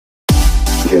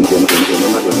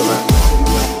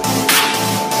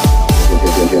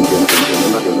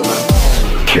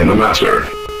KineMaster.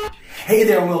 Hey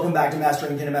there, welcome back to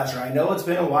Mastering KineMaster. I know it's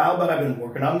been a while, but I've been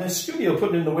working on this studio,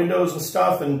 putting in the windows and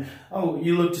stuff, and oh,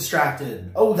 you look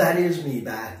distracted. Oh, that is me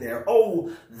back there.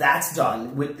 Oh, that's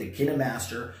done with the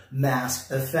KineMaster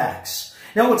mask effects.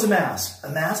 Now, what's a mask? A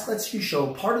mask lets you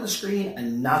show part of the screen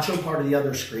and not show part of the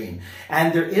other screen.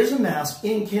 And there is a mask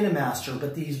in KineMaster,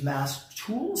 but these mask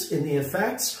tools in the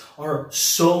effects are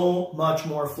so much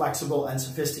more flexible and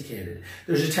sophisticated.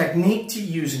 There's a technique to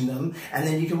using them, and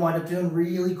then you can wind up doing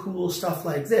really cool stuff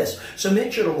like this. So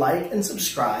make sure to like and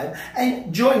subscribe,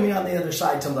 and join me on the other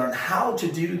side to learn how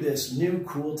to do this new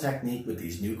cool technique with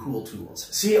these new cool tools.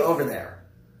 See you over there.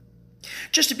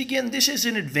 Just to begin, this is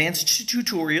an advanced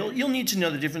tutorial. You'll need to know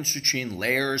the difference between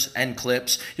layers and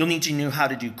clips. You'll need to know how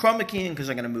to do chroma keying because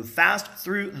I'm going to move fast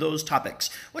through those topics.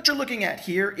 What you're looking at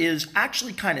here is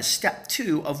actually kind of step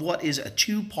 2 of what is a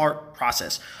 2-part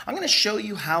process. I'm going to show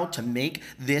you how to make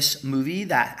this movie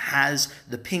that has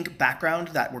the pink background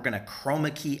that we're going to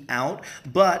chroma key out,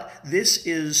 but this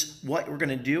is what we're going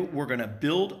to do. We're going to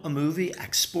build a movie,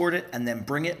 export it, and then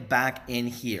bring it back in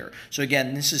here. So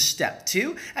again, this is step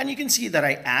 2, and you can see that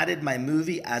I added my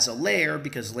movie as a layer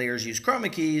because layers use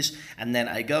chroma keys, and then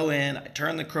I go in, I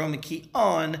turn the chroma key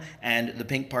on, and the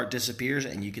pink part disappears,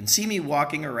 and you can see me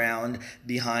walking around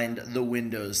behind the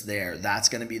windows there. That's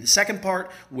going to be the second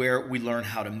part where we learn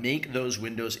how to make those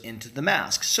windows into the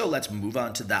mask. So let's move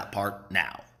on to that part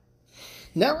now.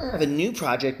 Now I have a new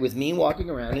project with me walking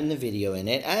around in the video in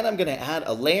it, and I'm going to add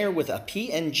a layer with a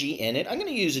PNG in it. I'm going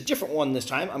to use a different one this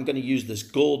time. I'm going to use this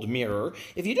gold mirror.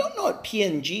 If you don't know what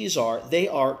PNGs are, they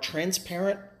are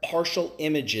transparent partial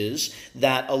images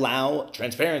that allow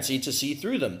transparency to see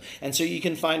through them. And so you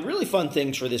can find really fun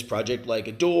things for this project like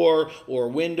a door or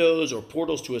windows or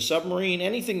portals to a submarine,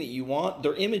 anything that you want.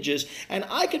 They're images, and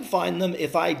I can find them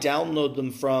if I download them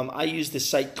from, I use the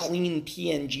site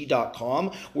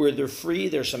cleanpng.com where they're free.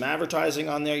 There's some advertising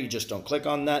on there. You just don't click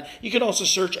on that. You can also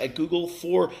search at Google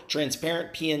for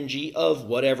transparent PNG of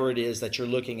whatever it is that you're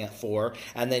looking at for,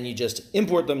 and then you just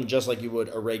import them just like you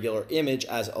would a regular image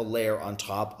as a layer on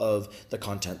top of the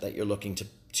content that you're looking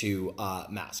to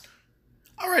mask.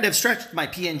 All right, I've stretched my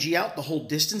PNG out the whole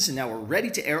distance, and now we're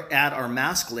ready to add our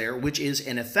mask layer, which is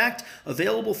an effect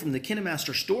available from the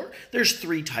KineMaster store. There's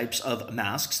 3 types of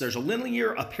masks. There's a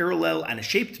linear, a parallel, and a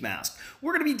shaped mask.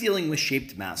 We're going to be dealing with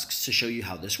shaped masks to show you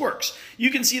how this works.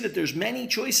 You can see that there's many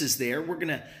choices there. We're going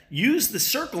to use the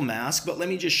circle mask, but let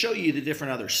me just show you the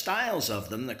different other styles of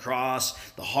them, the cross,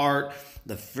 the heart,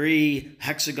 the free,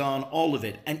 hexagon, all of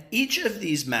it. And each of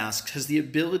these masks has the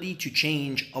ability to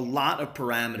change a lot of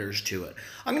parameters to it.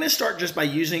 I'm going to start just by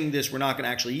using this. We're not going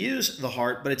to actually use the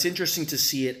heart, but it's interesting to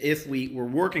see it if we were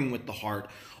working with the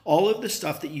heart. All of the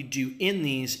stuff that you do in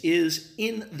these is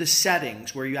in the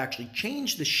settings where you actually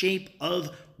change the shape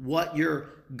of what you're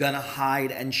gonna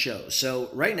hide and show. So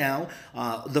right now,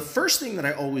 the first thing that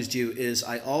I always do is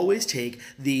I always take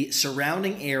the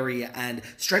surrounding area and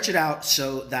stretch it out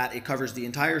so that it covers the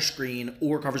entire screen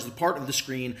or covers the part of the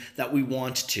screen that we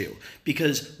want to.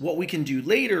 Because what we can do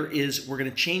later is we're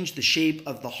gonna change the shape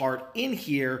of the heart in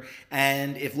here,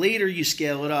 and if later you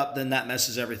scale it up, then that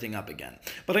messes everything up again.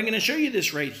 But I'm gonna show you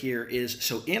this right here is,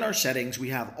 so in our settings, we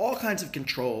have all kinds of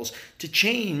controls to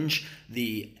change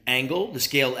the angle, the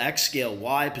scale X, scale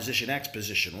Y, position X,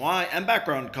 position Y, and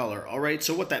background color. All right,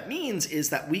 so what that means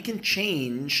is that we can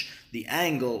change the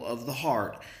angle of the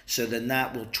heart. So then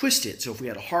that will twist it. So if we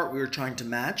had a heart we were trying to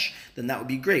match, then that would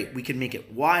be great. We can make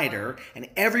it wider, and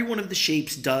every one of the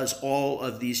shapes does all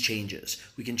of these changes.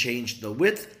 We can change the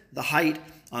width, the height,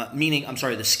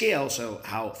 the scale, so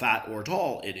how fat or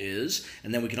tall it is,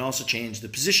 and then we can also change the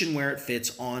position where it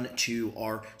fits onto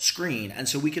our screen. And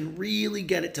so we can really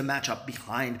get it to match up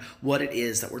behind what it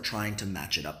is that we're trying to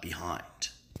match it up behind.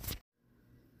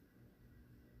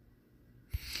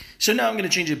 So now I'm going to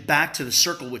change it back to the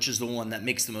circle, which is the one that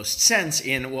makes the most sense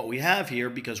in what we have here,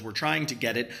 because we're trying to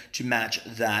get it to match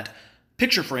that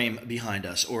picture frame behind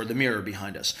us, or the mirror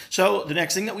behind us. So the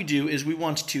next thing that we do is we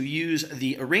want to use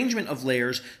the arrangement of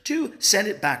layers to send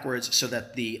it backwards so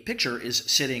that the picture is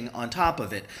sitting on top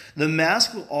of it. The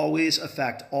mask will always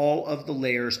affect all of the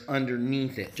layers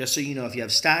underneath it, just so you know if you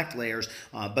have stacked layers,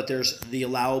 but there's the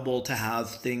allowable to have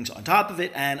things on top of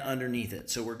it and underneath it.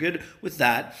 So we're good with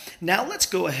that. Now let's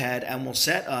go ahead and we'll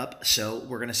set up, so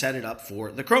we're going to set it up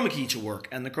for the chroma key to work.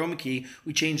 And the chroma key,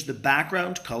 we change the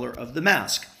background color of the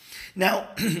mask. Now,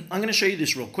 I'm going to show you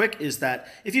this real quick, is that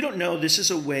if you don't know, this is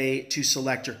a way to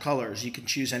select your colors. You can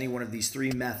choose any one of these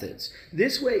three methods.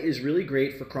 This way is really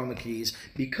great for chroma keys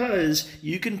because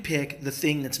you can pick the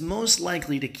thing that's most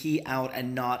likely to key out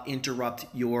and not interrupt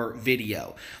your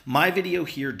video. My video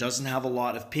here doesn't have a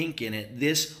lot of pink in it.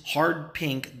 This hard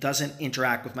pink doesn't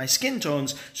interact with my skin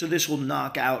tones, so this will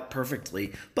knock out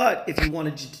perfectly. But if you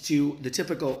wanted to do the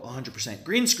typical 100%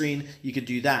 green screen, you could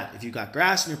do that. If you've got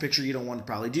grass in your picture, you don't want to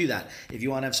probably do that. If you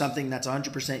want to have something that's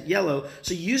 100% yellow,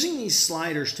 so using these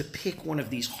sliders to pick one of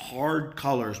these hard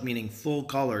colors, meaning full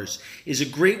colors, is a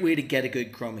great way to get a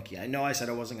good chroma key. I know I said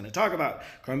I wasn't going to talk about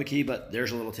chroma key, but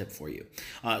there's a little tip for you.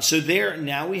 So there,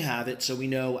 now we have it, so we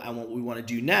know, and what we want to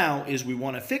do now is we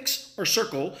want to fix our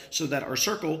circle so that our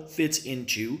circle fits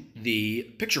into the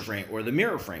picture frame or the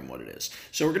mirror frame, what it is.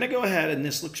 So we're going to go ahead, and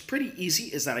this looks pretty easy,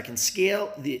 is that I can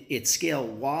scale it scale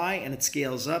Y and it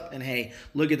scales up, and hey,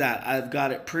 look at that. I've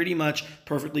got it pretty much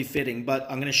perfectly fitting, but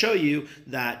I'm going to show you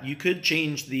that you could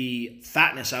change the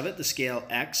fatness of it, the scale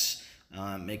X,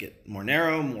 make it more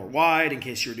narrow, more wide, in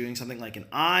case you're doing something like an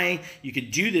eye. You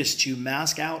could do this to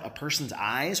mask out a person's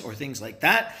eyes or things like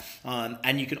that.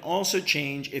 And you can also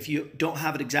change, if you don't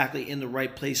have it exactly in the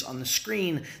right place on the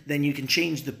screen, then you can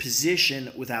change the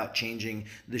position without changing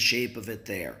the shape of it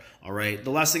there. All right, the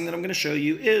last thing that I'm going to show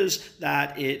you is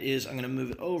that I'm going to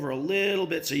move it over a little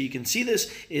bit so you can see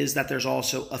this, is that there's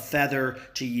also a feather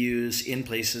to use in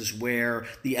places where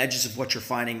the edges of what you're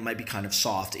finding might be kind of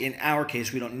soft. In our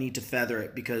case, we don't need to feather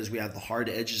it because we have the hard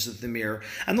edges of the mirror.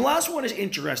 And the last one is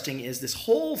interesting, is this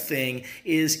whole thing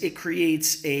is it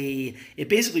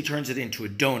basically turns it into a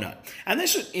donut. And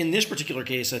this, in this particular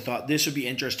case, I thought this would be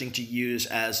interesting to use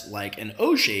as like an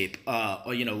O shape,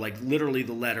 you know, like literally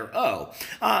the letter O.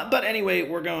 But anyway,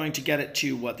 we're going to get it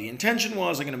to what the intention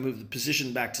was. I'm going to move the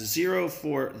position back to 0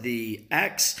 for the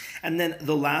X. And then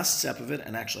the last step of it,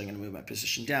 and actually I'm going to move my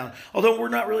position down, although we're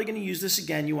not really going to use this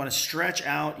again. You want to stretch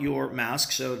out your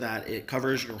mask so that it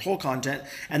covers your whole content.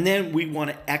 And then we want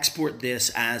to export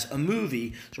this as a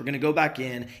movie. So we're going to go back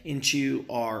into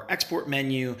our export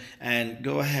menu and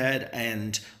go ahead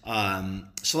and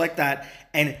select that.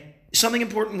 And something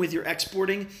important with your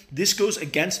exporting, this goes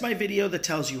against my video that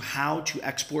tells you how to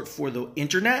export for the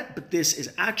internet, but this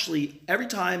is actually every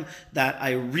time that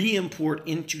I re-import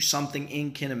into something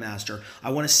in KineMaster,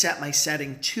 I want to set my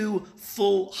setting to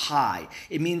full high.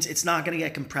 It means it's not going to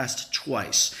get compressed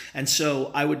twice. And so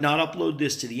I would not upload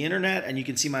this to the internet, and you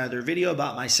can see my other video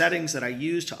about my settings that I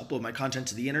use to upload my content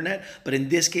to the internet. But in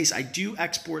this case, I do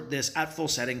export this at full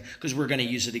setting because we're going to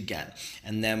use it again.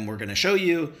 And then we're going to show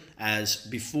you as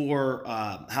before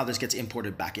how this gets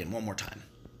imported back in one more time.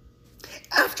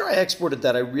 After I exported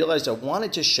that, I realized I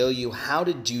wanted to show you how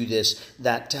to do this,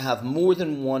 that to have more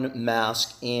than one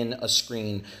mask in a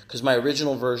screen, because my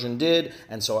original version did,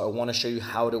 and so I want to show you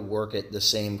how to work it the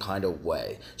same kind of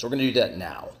way. So we're going to do that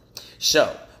now.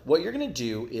 So what you're going to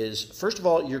do is, first of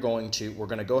all, we're going to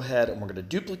go ahead and we're going to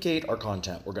duplicate our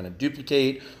content. We're going to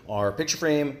duplicate our picture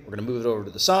frame. We're going to move it over to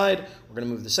the side. We're going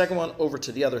to move the second one over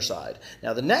to the other side.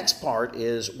 Now, the next part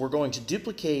is we're going to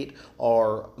duplicate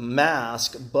our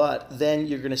mask, but then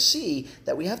you're going to see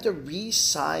that we have to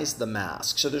resize the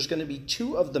mask. So there's going to be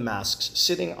two of the masks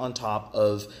sitting on top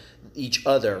of each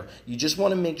other. You just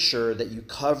want to make sure that you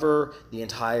cover the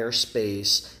entire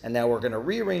space. And now we're going to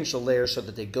rearrange the layers so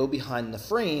that they go behind the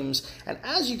frames. And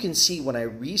as you can see, when I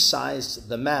resized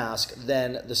the mask,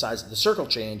 then the size of the circle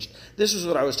changed. This is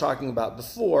what I was talking about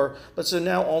before. But so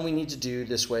now all we need to do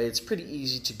this way, it's pretty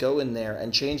easy to go in there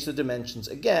and change the dimensions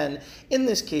again. In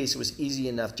this case, it was easy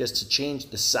enough just to change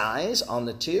the size on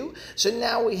the two. So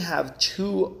now we have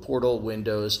two portal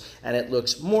windows, and it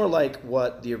looks more like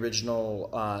what the original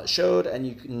showed, and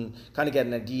you can kind of get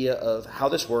an idea of how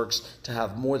this works to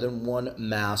have more than one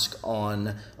mask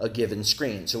on a given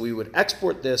screen. So we would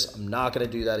export this. I'm not going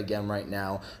to do that again right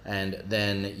now, and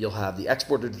then you'll have the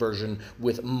exported version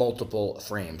with multiple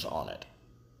frames on it.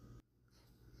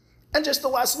 And just the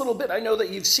last little bit, I know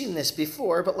that you've seen this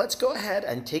before, but let's go ahead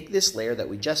and take this layer that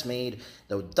we just made,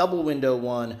 the double window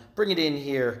one, bring it in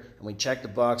here, and we check the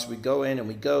box. We go in and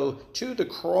we go to the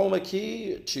chroma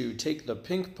key to take the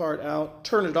pink part out,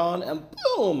 turn it on, and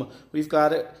boom, we've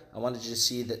got it. I wanted you to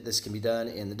see that this can be done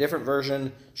in the different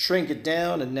version, shrink it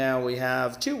down, and now we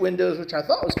have two windows, which I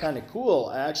thought was kind of cool.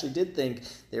 I actually did think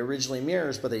they're originally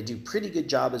mirrors, but they do pretty good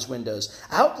job as windows.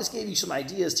 I hope this gave you some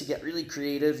ideas to get really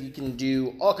creative. You can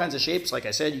do all kinds of shapes. Like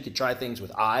I said, you could try things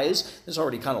with eyes. This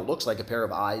already kind of looks like a pair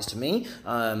of eyes to me.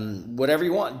 Whatever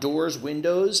you want, doors,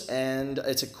 windows, and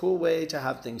it's a cool way to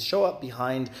have things show up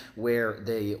behind where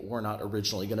they were not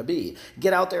originally going to be.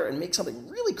 Get out there and make something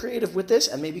really creative with this,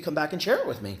 and maybe come back and share it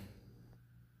with me.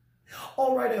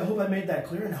 All right, I hope I made that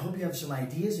clear, and I hope you have some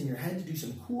ideas in your head to do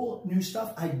some cool new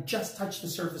stuff. I just touched the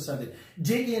surface of it.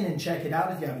 Dig in and check it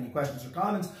out. If you have any questions or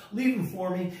comments, leave them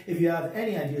for me. If you have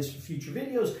any ideas for future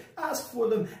videos, ask for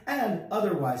them. And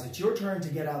otherwise, it's your turn to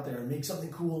get out there and make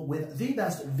something cool with the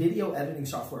best video editing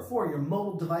software for your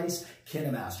mobile device,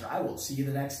 KineMaster. I will see you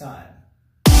the next time.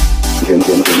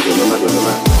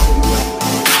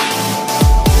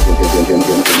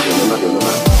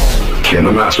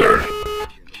 KineMaster.